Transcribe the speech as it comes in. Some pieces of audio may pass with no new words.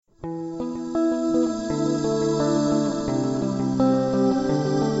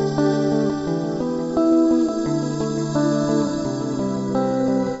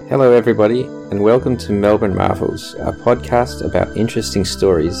Hello everybody, and welcome to Melbourne Marvels, a podcast about interesting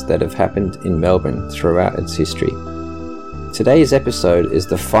stories that have happened in Melbourne throughout its history. Today's episode is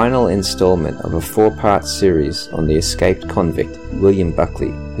the final instalment of a 4-part series on the escaped convict William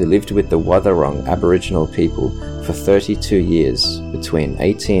Buckley, who lived with the Wathaurong Aboriginal people for 32 years between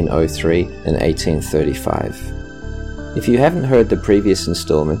 1803 and 1835. If you haven't heard the previous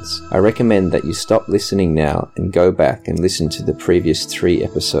installments, I recommend that you stop listening now and go back and listen to the previous 3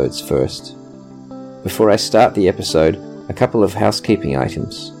 episodes first. Before I start the episode, a couple of housekeeping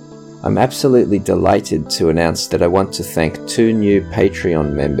items. I'm absolutely delighted to announce that I want to thank 2 new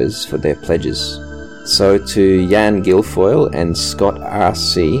Patreon members for their pledges. So to Jan Guilfoyle and Scott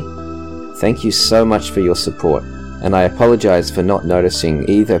R.C., thank you so much for your support, and I apologise for not noticing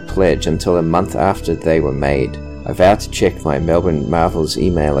either pledge until a month after they were made. I vow to check my Melbourne Marvels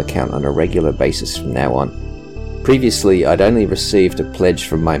email account on a regular basis from now on. Previously, I'd only received a pledge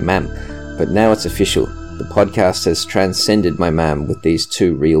from my mam, but now it's official. The podcast has transcended my mam with these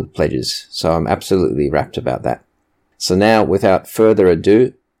 2 real pledges, so I'm absolutely rapt about that. So now, without further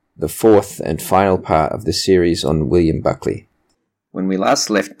ado, the 4th and final part of the series on William Buckley. When we last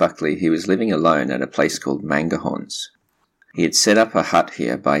left Buckley, he was living alone at a place called Mangahons. He had set up a hut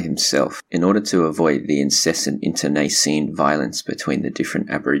here by himself in order to avoid the incessant internecine violence between the different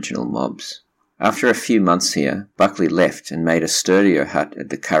Aboriginal mobs. After a few months here, Buckley left and made a sturdier hut at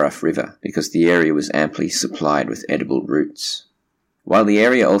the Curragh River because the area was amply supplied with edible roots. While the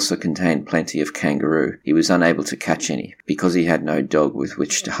area also contained plenty of kangaroo, he was unable to catch any because he had no dog with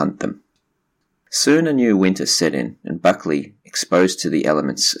which to hunt them. Soon a new winter set in, and Buckley, exposed to the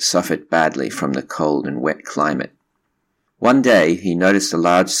elements, suffered badly from the cold and wet climate. One day he noticed a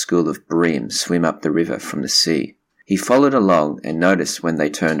large school of bream swim up the river from the sea. He followed along and noticed when they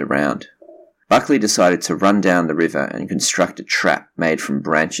turned around. Buckley decided to run down the river and construct a trap made from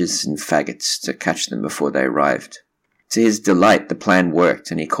branches and faggots to catch them before they arrived. To his delight, the plan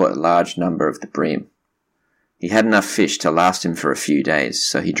worked and he caught a large number of the bream. He had enough fish to last him for a few days,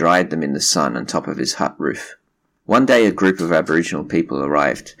 so he dried them in the sun on top of his hut roof. One day a group of Aboriginal people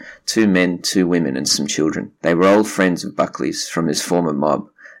arrived, 2 men, 2 women and some children. They were old friends of Buckley's from his former mob,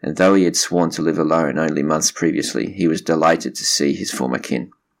 and though he had sworn to live alone only months previously, he was delighted to see his former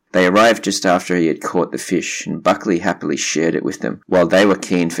kin. They arrived just after he had caught the fish, and Buckley happily shared it with them, while they were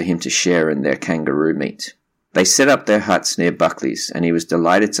keen for him to share in their kangaroo meat. They set up their huts near Buckley's, and he was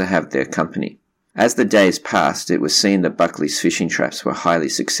delighted to have their company. As the days passed, it was seen that Buckley's fishing traps were highly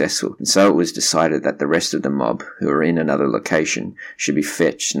successful, and so it was decided that the rest of the mob, who were in another location, should be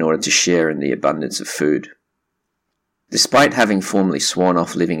fetched in order to share in the abundance of food. Despite having formerly sworn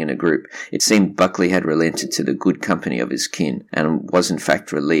off living in a group, it seemed Buckley had relented to the good company of his kin, and was in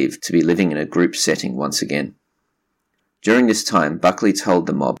fact relieved to be living in a group setting once again. During this time, Buckley told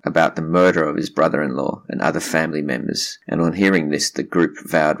the mob about the murder of his brother-in-law and other family members, and on hearing this, the group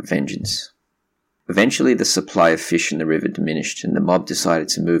vowed vengeance. Eventually the supply of fish in the river diminished, and the mob decided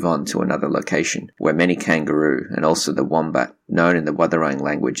to move on to another location, where many kangaroo, and also the wombat, known in the Wathaurong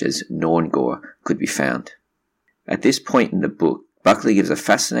language as Norngor, could be found. At this point in the book, Buckley gives a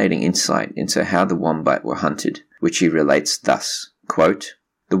fascinating insight into how the wombat were hunted, which he relates thus, quote,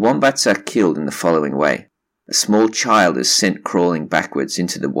 "The wombats are killed in the following way. A small child is sent crawling backwards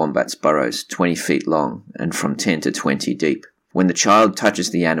into the wombat's burrows 20 feet long and from 10 to 20 deep. When the child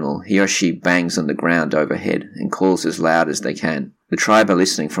touches the animal, he or she bangs on the ground overhead and calls as loud as they can. The tribe are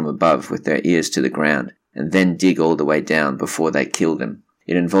listening from above with their ears to the ground, and then dig all the way down before they kill them.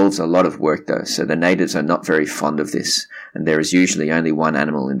 It involves a lot of work though, so the natives are not very fond of this, and there is usually only one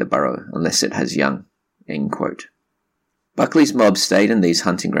animal in the burrow, unless it has young." End quote. Buckley's mob stayed in these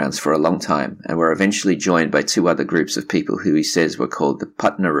hunting grounds for a long time, and were eventually joined by 2 other groups of people who he says were called the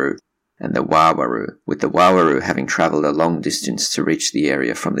Putnaroo and the Wawaroo, with the Wawaroo having travelled a long distance to reach the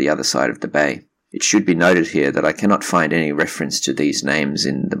area from the other side of the bay. It should be noted here that I cannot find any reference to these names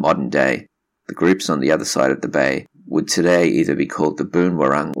in the modern day. The groups on the other side of the bay would today either be called the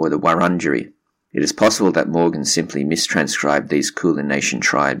Boonwurrung or the Wurundjeri. It is possible that Morgan simply mistranscribed these Kulin Nation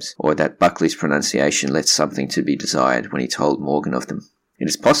tribes, or that Buckley's pronunciation left something to be desired when he told Morgan of them. It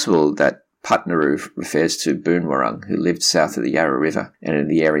is possible that Putnaroo refers to Boonwurrung, who lived south of the Yarra River and in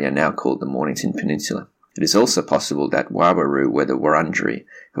the area now called the Mornington Peninsula. It is also possible that Wawaroo were the Wurundjeri,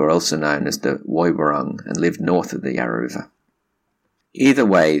 who are also known as the Woiwurrung and lived north of the Yarra River. Either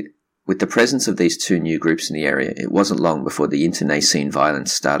way, with the presence of these 2 new groups in the area, it wasn't long before the internecine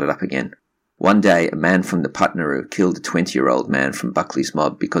violence started up again. One day, a man from the Putnaroo killed a 20-year-old man from Buckley's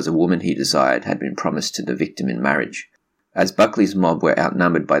mob because a woman he desired had been promised to the victim in marriage. As Buckley's mob were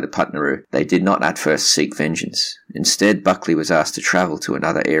outnumbered by the Putnaroo, they did not at first seek vengeance. Instead, Buckley was asked to travel to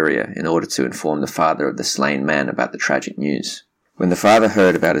another area in order to inform the father of the slain man about the tragic news. When the father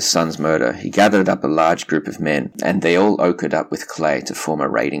heard about his son's murder, he gathered up a large group of men, and they all ochred up with clay to form a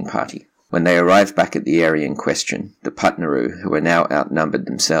raiding party. When they arrived back at the area in question, the Putnaroo, who were now outnumbered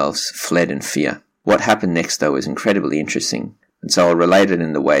themselves, fled in fear. What happened next, though, is incredibly interesting, and so I'll relate it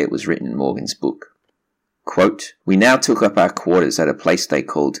in the way it was written in Morgan's book. Quote, "We now took up our quarters at a place they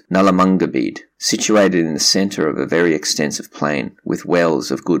called Nullamungabid, situated in the centre of a very extensive plain, with wells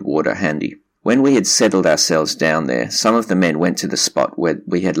of good water handy. When we had settled ourselves down there, some of the men went to the spot where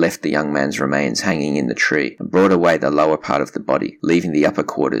we had left the young man's remains hanging in the tree, and brought away the lower part of the body, leaving the upper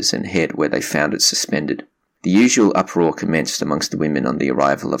quarters and head where they found it suspended. The usual uproar commenced amongst the women on the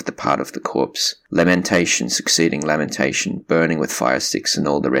arrival of the part of the corpse, lamentation succeeding lamentation, burning with fire sticks and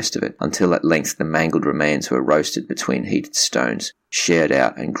all the rest of it, until at length the mangled remains were roasted between heated stones, shared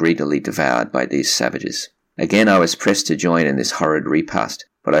out and greedily devoured by these savages. Again I was pressed to join in this horrid repast,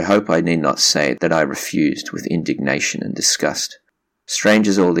 but I hope I need not say that I refused with indignation and disgust. Strange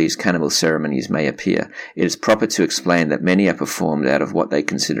as all these cannibal ceremonies may appear, it is proper to explain that many are performed out of what they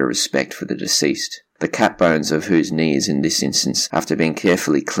consider respect for the deceased, the cat bones of whose knees in this instance, after being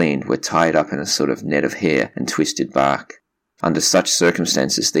carefully cleaned, were tied up in a sort of net of hair and twisted bark. Under such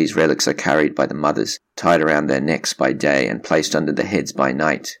circumstances these relics are carried by the mothers, tied around their necks by day and placed under their heads by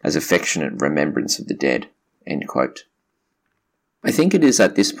night, as affectionate remembrance of the dead." End quote. I think it is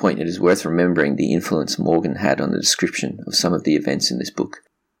at this point it is worth remembering the influence Morgan had on the description of some of the events in this book.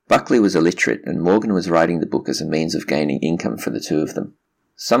 Buckley was illiterate, and Morgan was writing the book as a means of gaining income for the two of them.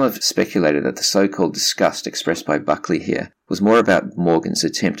 Some have speculated that the so-called disgust expressed by Buckley here was more about Morgan's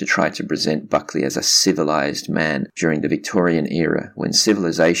attempt to try to present Buckley as a civilized man during the Victorian era, when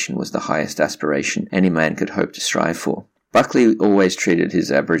civilization was the highest aspiration any man could hope to strive for. Buckley always treated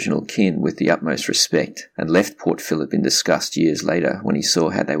his Aboriginal kin with the utmost respect, and left Port Phillip in disgust years later when he saw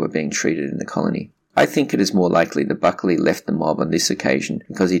how they were being treated in the colony. I think it is more likely that Buckley left the mob on this occasion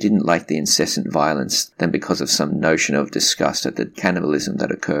because he didn't like the incessant violence than because of some notion of disgust at the cannibalism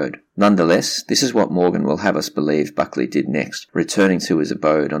that occurred. Nonetheless, this is what Morgan will have us believe Buckley did next, returning to his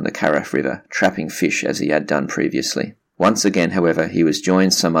abode on the Caraff River, trapping fish as he had done previously. Once again, however, he was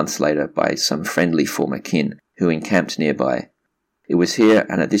joined some months later by some friendly former kin, who encamped nearby. It was here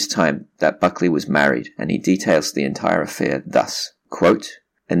and at this time that Buckley was married, and he details the entire affair thus, quote,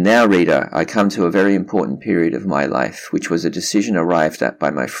 "And now, reader, I come to a very important period of my life, which was a decision arrived at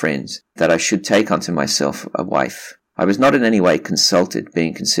by my friends, that I should take unto myself a wife. I was not in any way consulted,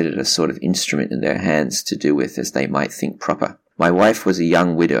 being considered a sort of instrument in their hands to do with as they might think proper. My wife was a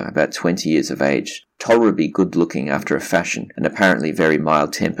young widow, about 20 years of age, tolerably good-looking after a fashion, and apparently very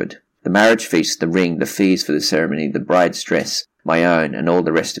mild-tempered. The marriage feast, the ring, the fees for the ceremony, the bride's dress, my own, and all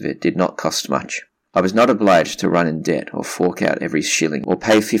the rest of it did not cost much. I was not obliged to run in debt or fork out every shilling, or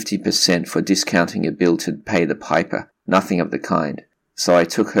pay 50% for discounting a bill to pay the piper, nothing of the kind. So I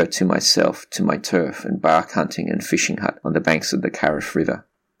took her to myself, to my turf and bark hunting and fishing hut on the banks of the Caraff River.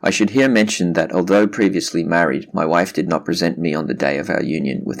 I should here mention that although previously married, my wife did not present me on the day of our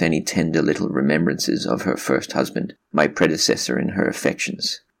union with any tender little remembrances of her first husband, my predecessor in her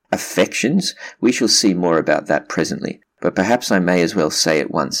affections. Affections? We shall see more about that presently. But perhaps I may as well say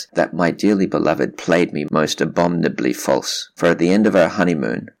at once that my dearly beloved played me most abominably false, for at the end of our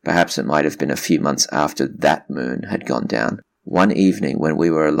honeymoon, perhaps it might have been a few months after that moon had gone down, one evening when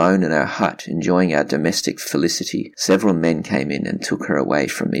we were alone in our hut enjoying our domestic felicity, several men came in and took her away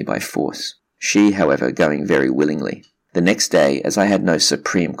from me by force, she, however, going very willingly. The next day, as I had no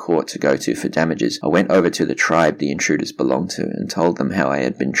Supreme Court to go to for damages, I went over to the tribe the intruders belonged to and told them how I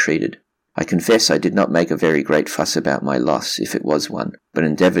had been treated. I confess I did not make a very great fuss about my loss, if it was one, but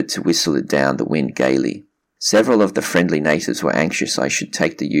endeavoured to whistle it down the wind gaily. Several of the friendly natives were anxious I should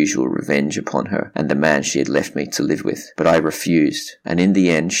take the usual revenge upon her and the man she had left me to live with, but I refused, and in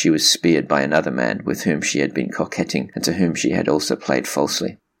the end she was speared by another man with whom she had been coquetting and to whom she had also played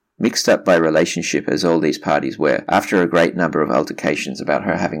falsely. Mixed up by relationship as all these parties were, after a great number of altercations about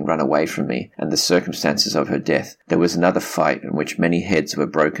her having run away from me and the circumstances of her death, there was another fight in which many heads were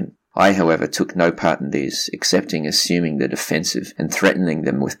broken. I, however, took no part in these, excepting assuming the defensive and threatening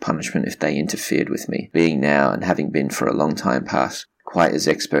them with punishment if they interfered with me, being now, and having been for a long time past, quite as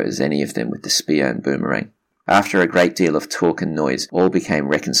expert as any of them with the spear and boomerang. After a great deal of talk and noise, all became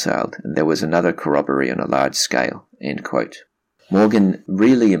reconciled, and there was another corrobboree on a large scale." End quote. Morgan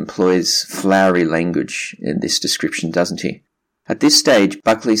really employs flowery language in this description, doesn't he? At this stage,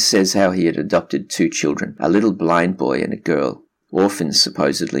 Buckley says how he had adopted 2 children, a little blind boy and a girl, orphans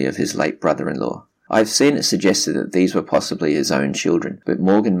supposedly of his late brother-in-law. I've seen it suggested that these were possibly his own children, but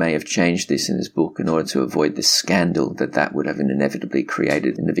Morgan may have changed this in his book in order to avoid the scandal that would have inevitably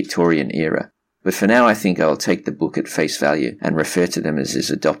created in the Victorian era. But for now I think I'll take the book at face value and refer to them as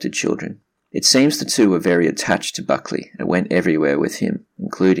his adopted children. It seems the two were very attached to Buckley and went everywhere with him,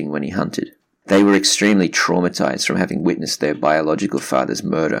 including when he hunted. They were extremely traumatized from having witnessed their biological father's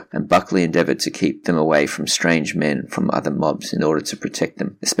murder, and Buckley endeavored to keep them away from strange men from other mobs in order to protect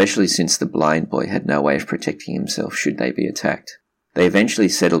them, especially since the blind boy had no way of protecting himself should they be attacked. They eventually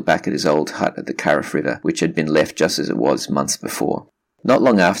settled back at his old hut at the Carriff River, which had been left just as it was months before. Not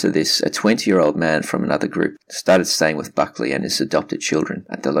long after this, a 20-year-old man from another group started staying with Buckley and his adopted children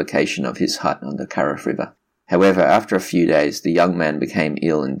at the location of his hut on the Carriff River. However, after a few days, the young man became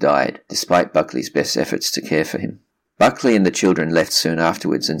ill and died, despite Buckley's best efforts to care for him. Buckley and the children left soon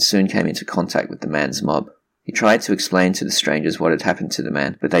afterwards and soon came into contact with the man's mob. He tried to explain to the strangers what had happened to the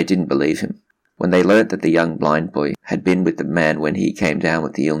man, but they didn't believe him. When they learnt that the young blind boy had been with the man when he came down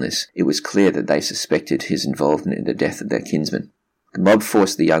with the illness, it was clear that they suspected his involvement in the death of their kinsman. The mob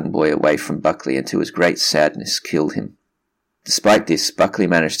forced the young boy away from Buckley and to his great sadness killed him. Despite this, Buckley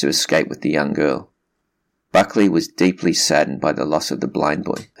managed to escape with the young girl. Buckley was deeply saddened by the loss of the blind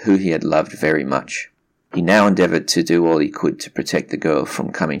boy, who he had loved very much. He now endeavoured to do all he could to protect the girl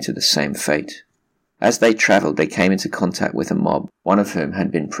from coming to the same fate. As they travelled, they came into contact with a mob, one of whom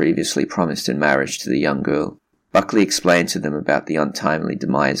had been previously promised in marriage to the young girl. Buckley explained to them about the untimely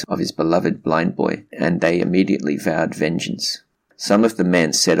demise of his beloved blind boy, and they immediately vowed vengeance. Some of the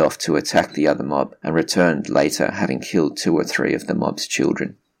men set off to attack the other mob, and returned later having killed 2 or 3 of the mob's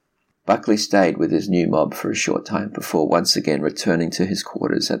children. Buckley stayed with his new mob for a short time before once again returning to his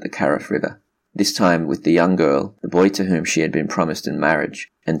quarters at the Carriff River, this time with the young girl, the boy to whom she had been promised in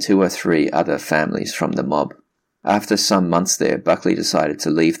marriage, and 2 or 3 other families from the mob. After some months there, Buckley decided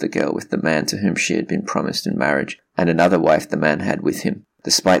to leave the girl with the man to whom she had been promised in marriage, and another wife the man had with him,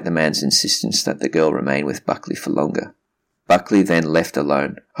 despite the man's insistence that the girl remain with Buckley for longer. Buckley then left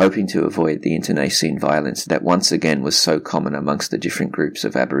alone, hoping to avoid the internecine violence that once again was so common amongst the different groups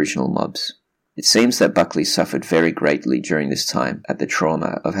of Aboriginal mobs. It seems that Buckley suffered very greatly during this time at the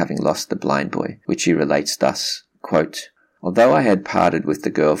trauma of having lost the blind boy, which he relates thus, quote, "Although I had parted with the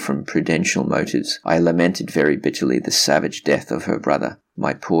girl from prudential motives, I lamented very bitterly the savage death of her brother,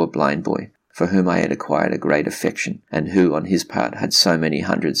 my poor blind boy, for whom I had acquired a great affection, and who, on his part, had so many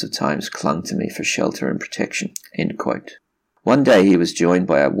hundreds of times clung to me for shelter and protection." End quote. One day he was joined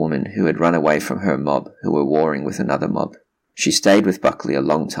by a woman who had run away from her mob, who were warring with another mob. She stayed with Buckley a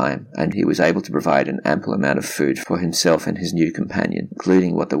long time, and he was able to provide an ample amount of food for himself and his new companion,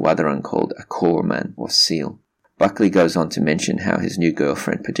 including what the Wathaurong called a korman, or seal. Buckley goes on to mention how his new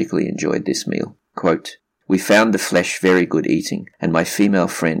girlfriend particularly enjoyed this meal. Quote, "We found the flesh very good eating, and my female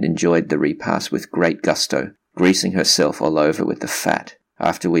friend enjoyed the repast with great gusto, greasing herself all over with the fat,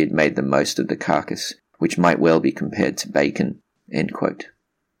 after we had made the most of the carcass, which might well be compared to bacon." End quote.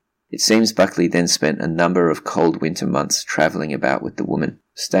 It seems Buckley then spent a number of cold winter months travelling about with the woman,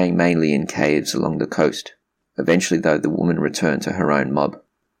 staying mainly in caves along the coast. Eventually, though, the woman returned to her own mob.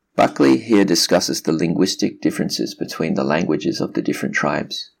 Buckley here discusses the linguistic differences between the languages of the different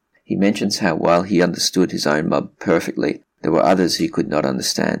tribes. He mentions how while he understood his own mob perfectly, there were others he could not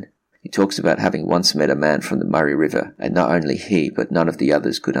understand. He talks about having once met a man from the Murray River, and not only he, but none of the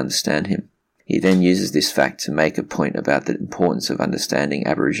others could understand him. He then uses this fact to make a point about the importance of understanding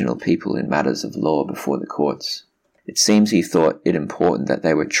Aboriginal people in matters of law before the courts. It seems he thought it important that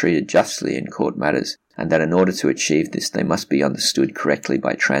they were treated justly in court matters, and that in order to achieve this they must be understood correctly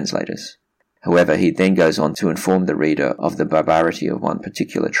by translators. However, he then goes on to inform the reader of the barbarity of one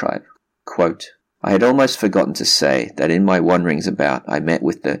particular tribe. Quote, "I had almost forgotten to say that in my wanderings about I met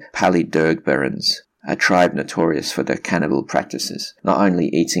with the Palidurgbarans, a tribe notorious for their cannibal practices, not only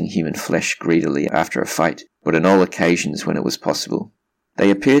eating human flesh greedily after a fight, but on all occasions when it was possible. They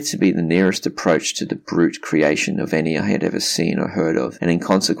appeared to be the nearest approach to the brute creation of any I had ever seen or heard of, and in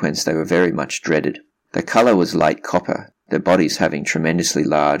consequence they were very much dreaded. Their colour was light copper, their bodies having tremendously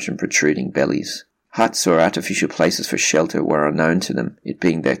large and protruding bellies. Huts or artificial places for shelter were unknown to them, it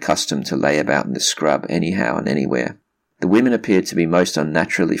being their custom to lay about in the scrub anyhow and anywhere. The women appeared to be most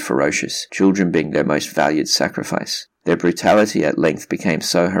unnaturally ferocious, children being their most valued sacrifice. Their brutality at length became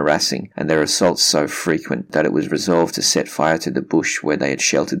so harassing, and their assaults so frequent, that it was resolved to set fire to the bush where they had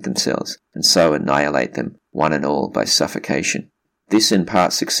sheltered themselves, and so annihilate them, one and all, by suffocation. This in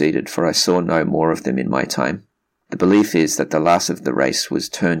part succeeded, for I saw no more of them in my time. The belief is that the last of the race was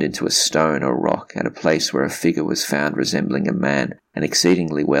turned into a stone or rock at a place where a figure was found resembling a man, and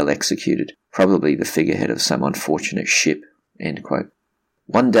exceedingly well executed, probably the figurehead of some unfortunate ship." End quote.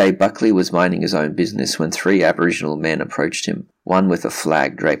 One day Buckley was minding his own business when 3 Aboriginal men approached him, one with a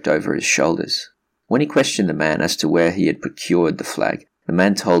flag draped over his shoulders. When he questioned the man as to where he had procured the flag, the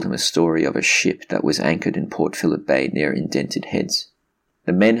man told him a story of a ship that was anchored in Port Phillip Bay near Indented Heads.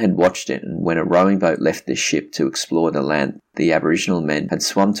 The men had watched it, and when a rowing boat left the ship to explore the land, the Aboriginal men had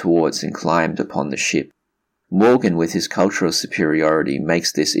swum towards and climbed upon the ship. Morgan, with his cultural superiority,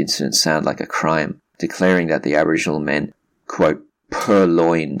 makes this incident sound like a crime, declaring that the Aboriginal men, quote,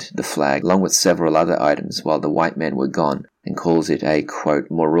 purloined the flag along with several other items while the white men were gone, and calls it a, quote,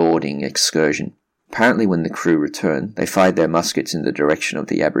 marauding excursion. Apparently when the crew returned, they fired their muskets in the direction of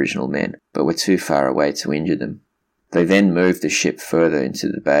the Aboriginal men, but were too far away to injure them. They then moved the ship further into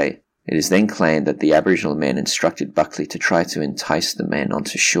the bay. It is then claimed that the Aboriginal men instructed Buckley to try to entice the men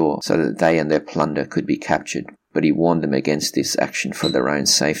onto shore so that they and their plunder could be captured, but he warned them against this action for their own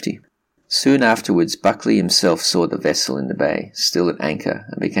safety. Soon afterwards, Buckley himself saw the vessel in the bay, still at anchor,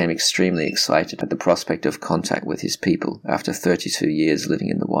 and became extremely excited at the prospect of contact with his people after 32 years living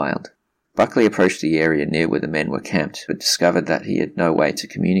in the wild. Buckley approached the area near where the men were camped, but discovered that he had no way to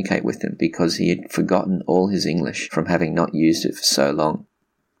communicate with them because he had forgotten all his English from having not used it for so long.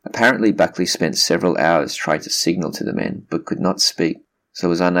 Apparently Buckley spent several hours trying to signal to the men, but could not speak, so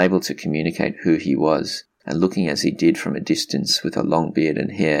was unable to communicate who he was, and looking as he did from a distance with a long beard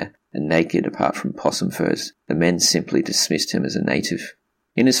and hair, and naked apart from possum furs, the men simply dismissed him as a native.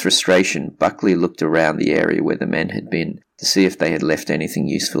 In his frustration, Buckley looked around the area where the men had been to see if they had left anything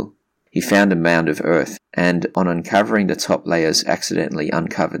useful. He found a mound of earth, and, on uncovering the top layers, accidentally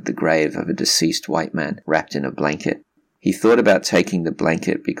uncovered the grave of a deceased white man wrapped in a blanket. He thought about taking the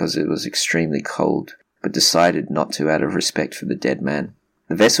blanket because it was extremely cold, but decided not to out of respect for the dead man.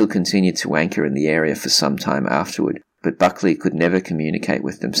 The vessel continued to anchor in the area for some time afterward, but Buckley could never communicate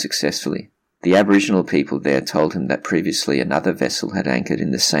with them successfully. The Aboriginal people there told him that previously another vessel had anchored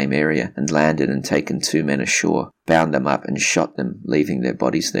in the same area and landed and taken 2 men ashore, bound them up and shot them, leaving their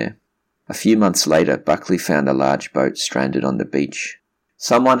bodies there. A few months later, Buckley found a large boat stranded on the beach.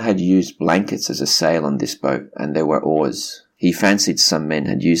 Someone had used blankets as a sail on this boat, and there were oars. He fancied some men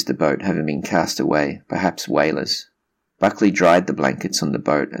had used the boat, having been cast away, perhaps whalers. Buckley dried the blankets on the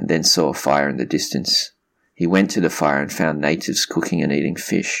boat and then saw a fire in the distance. He went to the fire and found natives cooking and eating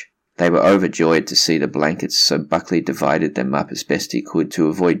fish. They were overjoyed to see the blankets, so Buckley divided them up as best he could to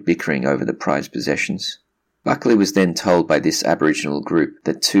avoid bickering over the prized possessions. Buckley was then told by this Aboriginal group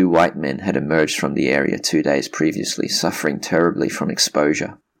that 2 white men had emerged from the area 2 days previously, suffering terribly from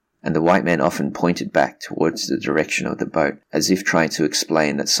exposure, and the white men often pointed back towards the direction of the boat, as if trying to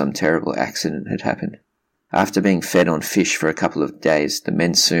explain that some terrible accident had happened. After being fed on fish for a couple of days, the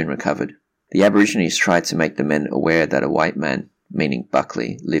men soon recovered. The Aborigines tried to make the men aware that a white man, meaning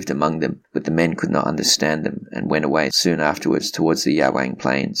Buckley, lived among them, but the men could not understand them and went away soon afterwards towards the Yawang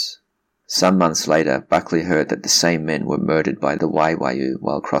Plains. Some months later, Buckley heard that the same men were murdered by the Waiwayu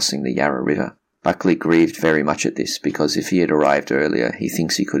while crossing the Yarra River. Buckley grieved very much at this because if he had arrived earlier, he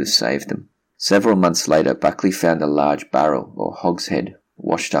thinks he could have saved them. Several months later, Buckley found a large barrel, or hogshead,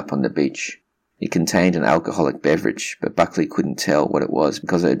 washed up on the beach. It contained an alcoholic beverage, but Buckley couldn't tell what it was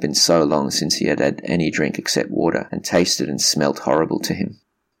because it had been so long since he had had any drink except water, and tasted and smelt horrible to him.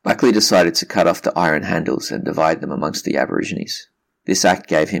 Buckley decided to cut off the iron handles and divide them amongst the Aborigines. This act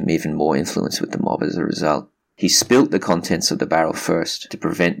gave him even more influence with the mob as a result. He spilt the contents of the barrel first to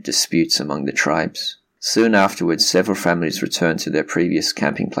prevent disputes among the tribes. Soon afterwards, several families returned to their previous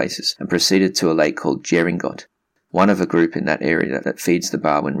camping places and proceeded to a lake called Jeringot, one of a group in that area that feeds the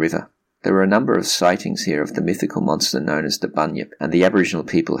Barwon River. There were a number of sightings here of the mythical monster known as the Bunyip, and the Aboriginal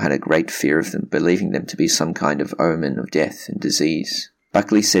people had a great fear of them, believing them to be some kind of omen of death and disease.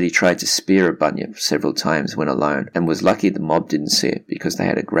 Buckley said he tried to spear a bunyip several times when alone, and was lucky the mob didn't see it because they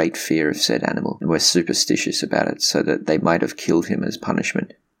had a great fear of said animal and were superstitious about it, so that they might have killed him as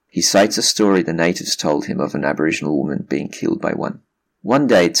punishment. He cites a story the natives told him of an Aboriginal woman being killed by one. One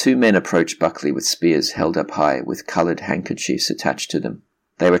day 2 men approached Buckley with spears held up high with coloured handkerchiefs attached to them.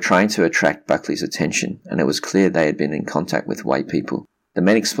 They were trying to attract Buckley's attention, and it was clear they had been in contact with white people. The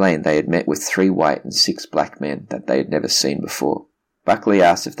men explained they had met with 3 white and 6 black men that they had never seen before. Buckley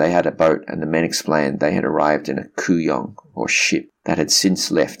asked if they had a boat, and the men explained they had arrived in a kooyong, or ship, that had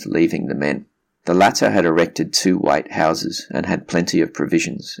since left, leaving the men. The latter had erected 2 white houses, and had plenty of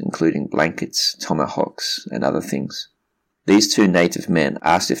provisions, including blankets, tomahawks, and other things. These 2 native men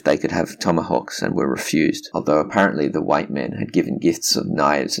asked if they could have tomahawks and were refused, although apparently the white men had given gifts of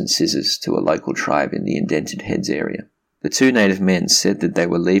knives and scissors to a local tribe in the Indented Heads area. The 2 native men said that they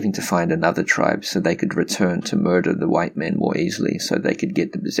were leaving to find another tribe so they could return to murder the white men more easily so they could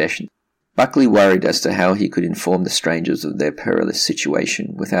get the possession. Buckley worried as to how he could inform the strangers of their perilous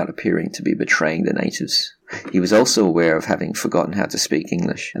situation without appearing to be betraying the natives. He was also aware of having forgotten how to speak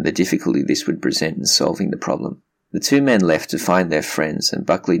English and the difficulty this would present in solving the problem. The two men left to find their friends, and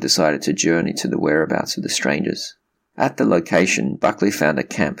Buckley decided to journey to the whereabouts of the strangers. At the location, Buckley found a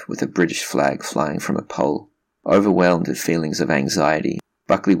camp with a British flag flying from a pole. Overwhelmed with feelings of anxiety,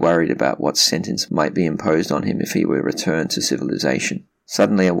 Buckley worried about what sentence might be imposed on him if he were returned to civilization.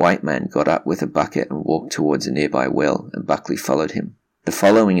 Suddenly a white man got up with a bucket and walked towards a nearby well, and Buckley followed him. The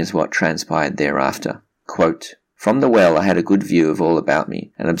following is what transpired thereafter. Quote, "From the well I had a good view of all about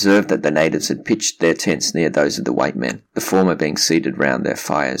me, and observed that the natives had pitched their tents near those of the white men, the former being seated round their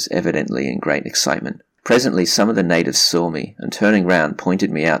fires, evidently in great excitement. Presently some of the natives saw me, and turning round pointed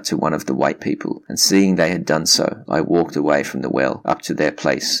me out to one of the white people, and seeing they had done so, I walked away from the well, up to their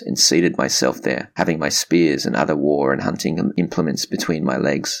place, and seated myself there, having my spears and other war and hunting implements between my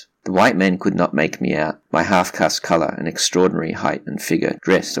legs. The white men could not make me out, my half-caste colour and extraordinary height and figure,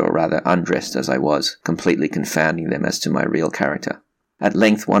 dressed or rather undressed as I was, completely confounding them as to my real character. At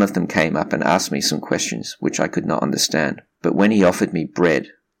length one of them came up and asked me some questions, which I could not understand, but when he offered me bread,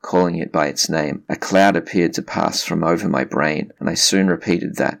 calling it by its name, a cloud appeared to pass from over my brain, and I soon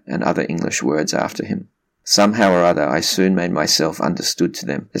repeated that and other English words after him. Somehow or other I soon made myself understood to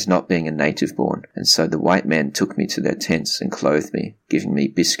them as not being a native born, and so the white men took me to their tents and clothed me, giving me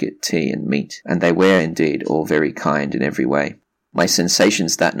biscuit, tea and meat, and they were indeed all very kind in every way. My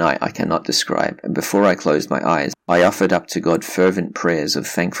sensations that night I cannot describe, and before I closed my eyes, I offered up to God fervent prayers of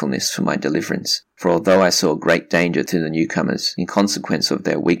thankfulness for my deliverance, for although I saw great danger to the newcomers, in consequence of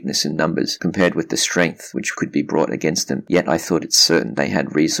their weakness in numbers, compared with the strength which could be brought against them, yet I thought it certain they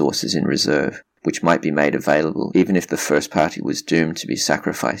had resources in reserve, which might be made available, even if the first party was doomed to be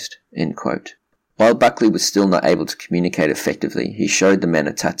sacrificed." End quote. While Buckley was still not able to communicate effectively, he showed the men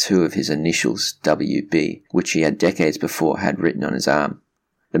a tattoo of his initials, WB, which he had decades before had written on his arm.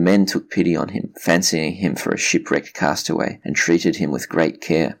 The men took pity on him, fancying him for a shipwrecked castaway, and treated him with great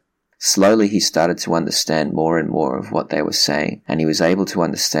care. Slowly he started to understand more and more of what they were saying, and he was able to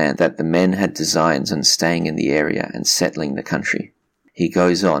understand that the men had designs on staying in the area and settling the country. He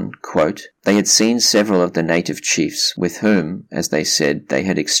goes on, quote, "They had seen several of the native chiefs, with whom, as they said, they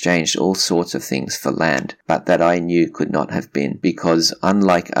had exchanged all sorts of things for land, but that I knew could not have been, because,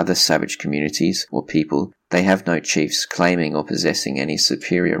 unlike other savage communities or people, they have no chiefs claiming or possessing any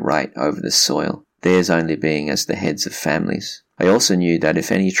superior right over the soil, theirs only being as the heads of families. I also knew that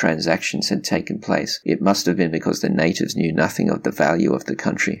if any transactions had taken place, it must have been because the natives knew nothing of the value of the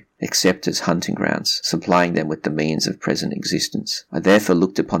country, except as hunting grounds, supplying them with the means of present existence. I therefore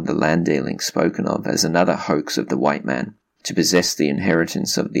looked upon the land dealing spoken of as another hoax of the white man, to possess the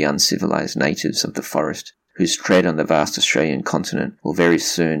inheritance of the uncivilized natives of the forest, whose tread on the vast Australian continent will very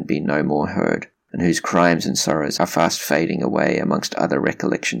soon be no more heard, and whose crimes and sorrows are fast fading away amongst other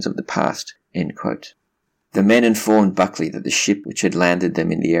recollections of the past." End quote. The men informed Buckley that the ship which had landed them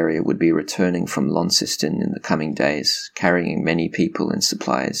in the area would be returning from Launceston in the coming days, carrying many people and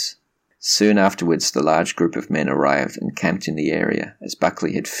supplies. Soon afterwards the large group of men arrived and camped in the area, as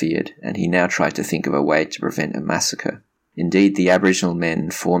Buckley had feared, and he now tried to think of a way to prevent a massacre. Indeed, the Aboriginal men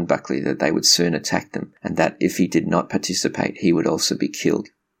informed Buckley that they would soon attack them, and that if he did not participate he would also be killed.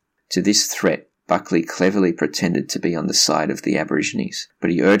 To this threat, Buckley cleverly pretended to be on the side of the Aborigines, but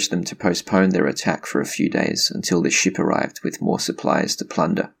he urged them to postpone their attack for a few days until the ship arrived with more supplies to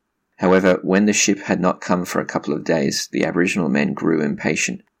plunder. However, when the ship had not come for a couple of days, the Aboriginal men grew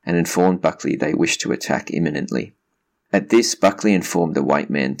impatient and informed Buckley they wished to attack imminently. At this, Buckley informed the white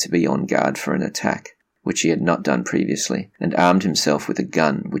men to be on guard for an attack, which he had not done previously, and armed himself with a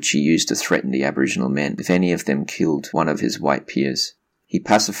gun which he used to threaten the Aboriginal men if any of them killed one of his white peers. He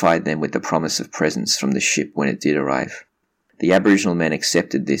pacified them with the promise of presents from the ship when it did arrive. The Aboriginal men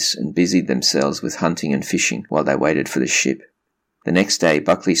accepted this and busied themselves with hunting and fishing while they waited for the ship. The next day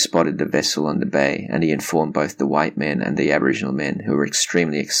Buckley spotted the vessel on the bay, and he informed both the white men and the Aboriginal men, who were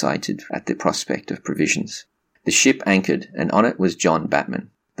extremely excited at the prospect of provisions. The ship anchored, and on it was John Batman,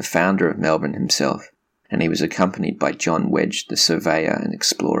 the founder of Melbourne himself, and he was accompanied by John Wedge, the surveyor and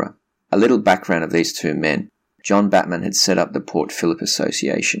explorer. A little background of these two men. John Batman had set up the Port Phillip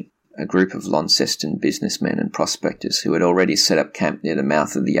Association, a group of Launceston businessmen and prospectors who had already set up camp near the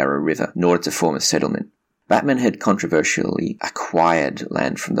mouth of the Yarra River in order to form a settlement. Batman had controversially acquired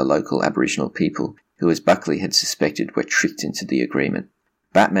land from the local Aboriginal people, who, as Buckley had suspected, were tricked into the agreement.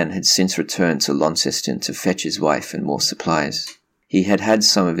 Batman had since returned to Launceston to fetch his wife and more supplies. He had had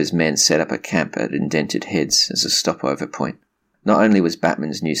some of his men set up a camp at Indented Heads as a stopover point. Not only was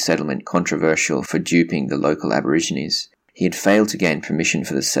Batman's new settlement controversial for duping the local Aborigines, He had failed to gain permission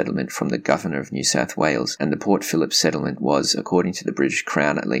for the settlement from the Governor of New South Wales, and the Port Phillip settlement was, according to the British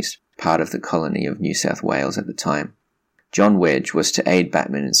Crown at least, part of the colony of New South Wales at the time. John Wedge was to aid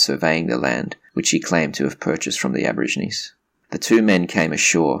Batman in surveying the land, which he claimed to have purchased from the Aborigines. The two men came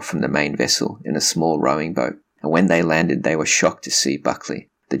ashore from the main vessel in a small rowing boat, and when they landed they were shocked to see Buckley,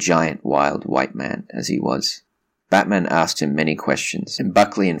 the giant wild white man as he was. Batman asked him many questions, and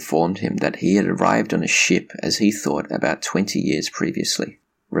Buckley informed him that he had arrived on a ship, as he thought, about 20 years previously.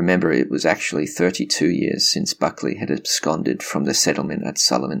 Remember, it was actually 32 years since Buckley had absconded from the settlement at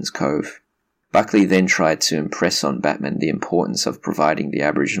Sullivan's Cove. Buckley then tried to impress on Batman the importance of providing the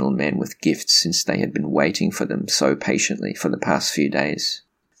Aboriginal men with gifts, since they had been waiting for them so patiently for the past few days.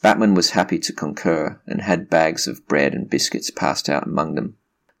 Batman was happy to concur, and had bags of bread and biscuits passed out among them.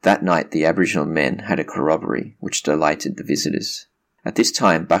 That night the Aboriginal men had a corroboree, which delighted the visitors. At this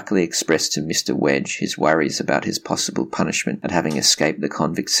time Buckley expressed to Mr. Wedge his worries about his possible punishment at having escaped the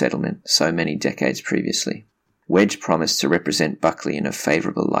convict settlement so many decades previously. Wedge promised to represent Buckley in a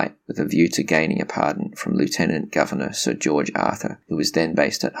favourable light, with a view to gaining a pardon from Lieutenant Governor Sir George Arthur, who was then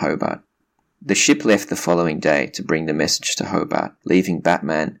based at Hobart. The ship left the following day to bring the message to Hobart, leaving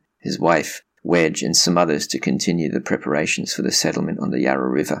Batman, his wife, Wedge and some others to continue the preparations for the settlement on the Yarra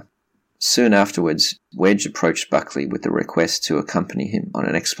River. Soon afterwards, Wedge approached Buckley with a request to accompany him on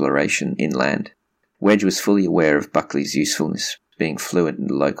an exploration inland. Wedge was fully aware of Buckley's usefulness, being fluent in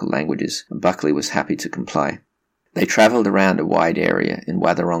the local languages, and Buckley was happy to comply. They travelled around a wide area in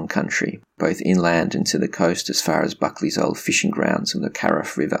Wathaurong country, both inland and to the coast as far as Buckley's old fishing grounds on the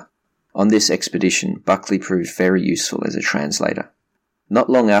Cariff River. On this expedition, Buckley proved very useful as a translator. Not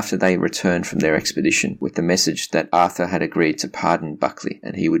long after they returned from their expedition, with the message that Arthur had agreed to pardon Buckley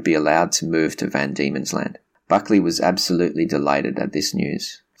and he would be allowed to move to Van Diemen's Land. Buckley was absolutely delighted at this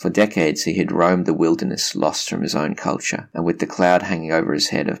news. For decades he had roamed the wilderness, lost from his own culture, and with the cloud hanging over his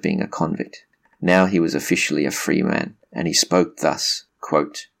head of being a convict. Now he was officially a free man, and he spoke thus,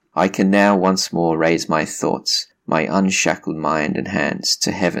 quote, "I can now once more raise my thoughts, my unshackled mind and hands,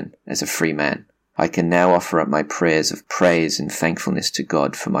 to heaven as a free man. I can now offer up my prayers of praise and thankfulness to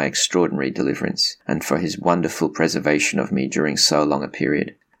God for my extraordinary deliverance, and for his wonderful preservation of me during so long a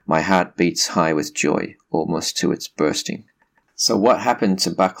period. My heart beats high with joy, almost to its bursting." So what happened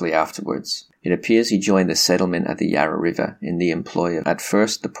to Buckley afterwards? It appears he joined the settlement at the Yarra River in the employ of at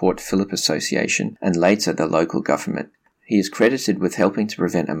first the Port Phillip Association and later the local government. He is credited with helping to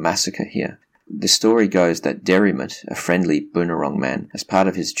prevent a massacre here. The story goes that Derrimut, a friendly Boonwurrung man, as part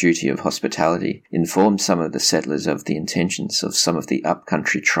of his duty of hospitality, informed some of the settlers of the intentions of some of the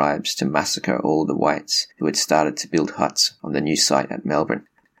upcountry tribes to massacre all the whites who had started to build huts on the new site at Melbourne.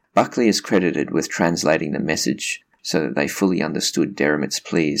 Buckley is credited with translating the message so that they fully understood Derrimut's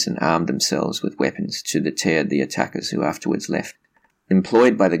pleas and armed themselves with weapons to deter the attackers who afterwards left.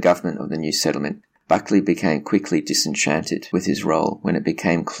 Employed by the government of the new settlement, Buckley became quickly disenchanted with his role when it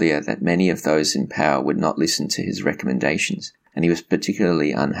became clear that many of those in power would not listen to his recommendations, and he was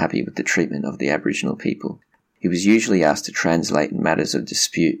particularly unhappy with the treatment of the Aboriginal people. He was usually asked to translate in matters of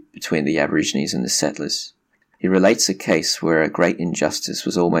dispute between the Aborigines and the settlers. He relates a case where a great injustice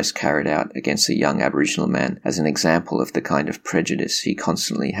was almost carried out against a young Aboriginal man as an example of the kind of prejudice he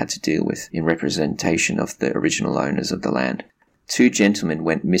constantly had to deal with in representation of the original owners of the land. 2 gentlemen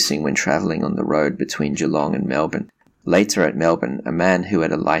went missing when travelling on the road between Geelong and Melbourne. Later at Melbourne, a man who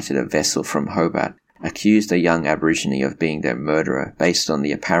had alighted a vessel from Hobart accused a young Aborigine of being their murderer based on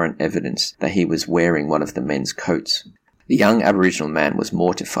the apparent evidence that he was wearing one of the men's coats. The young Aboriginal man was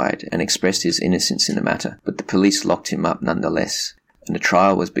mortified and expressed his innocence in the matter, but the police locked him up nonetheless, and a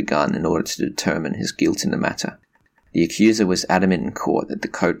trial was begun in order to determine his guilt in the matter. The accuser was adamant in court that the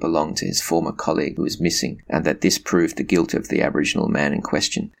coat belonged to his former colleague who was missing, and that this proved the guilt of the Aboriginal man in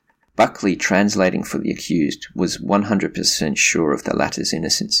question. Buckley, translating for the accused, was 100% sure of the latter's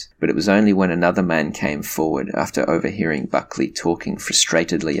innocence, but it was only when another man came forward after overhearing Buckley talking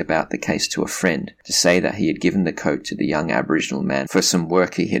frustratedly about the case to a friend to say that he had given the coat to the young Aboriginal man for some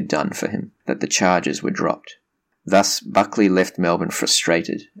work he had done for him, that the charges were dropped. Thus, Buckley left Melbourne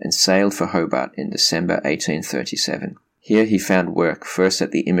frustrated and sailed for Hobart in December 1837. Here he found work first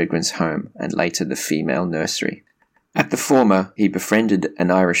at the immigrants' home and later the female nursery. At the former, he befriended an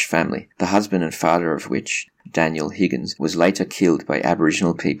Irish family, the husband and father of which, Daniel Higgins, was later killed by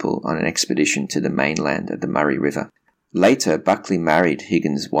Aboriginal people on an expedition to the mainland at the Murray River. Later, Buckley married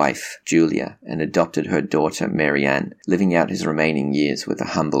Higgins' wife, Julia, and adopted her daughter, Mary Ann, living out his remaining years with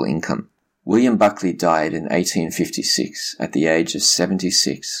a humble income. William Buckley died in 1856 at the age of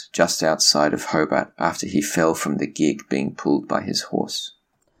 76, just outside of Hobart, after he fell from the gig being pulled by his horse.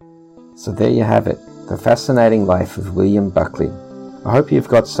 So there you have it, The Fascinating Life of William Buckley. I hope you've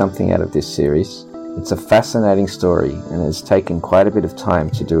got something out of this series. It's a fascinating story and it has taken quite a bit of time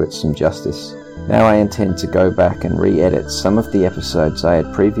to do it some justice. Now I intend to go back and re-edit some of the episodes I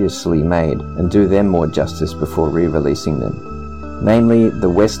had previously made and do them more justice before re-releasing them. Namely, the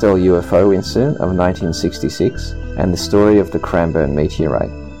Westell UFO incident of 1966 and the story of the Cranbourne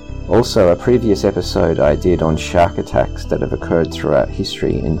meteorite. Also, a previous episode I did on shark attacks that have occurred throughout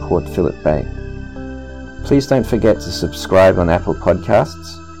history in Port Phillip Bay. Please don't forget to subscribe on Apple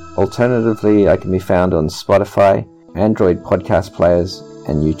Podcasts. Alternatively, I can be found on Spotify, Android podcast players,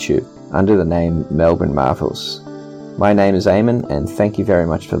 and YouTube under the name Melbourne Marvels. My name is Eamon, and thank you very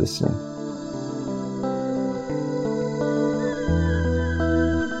much for listening.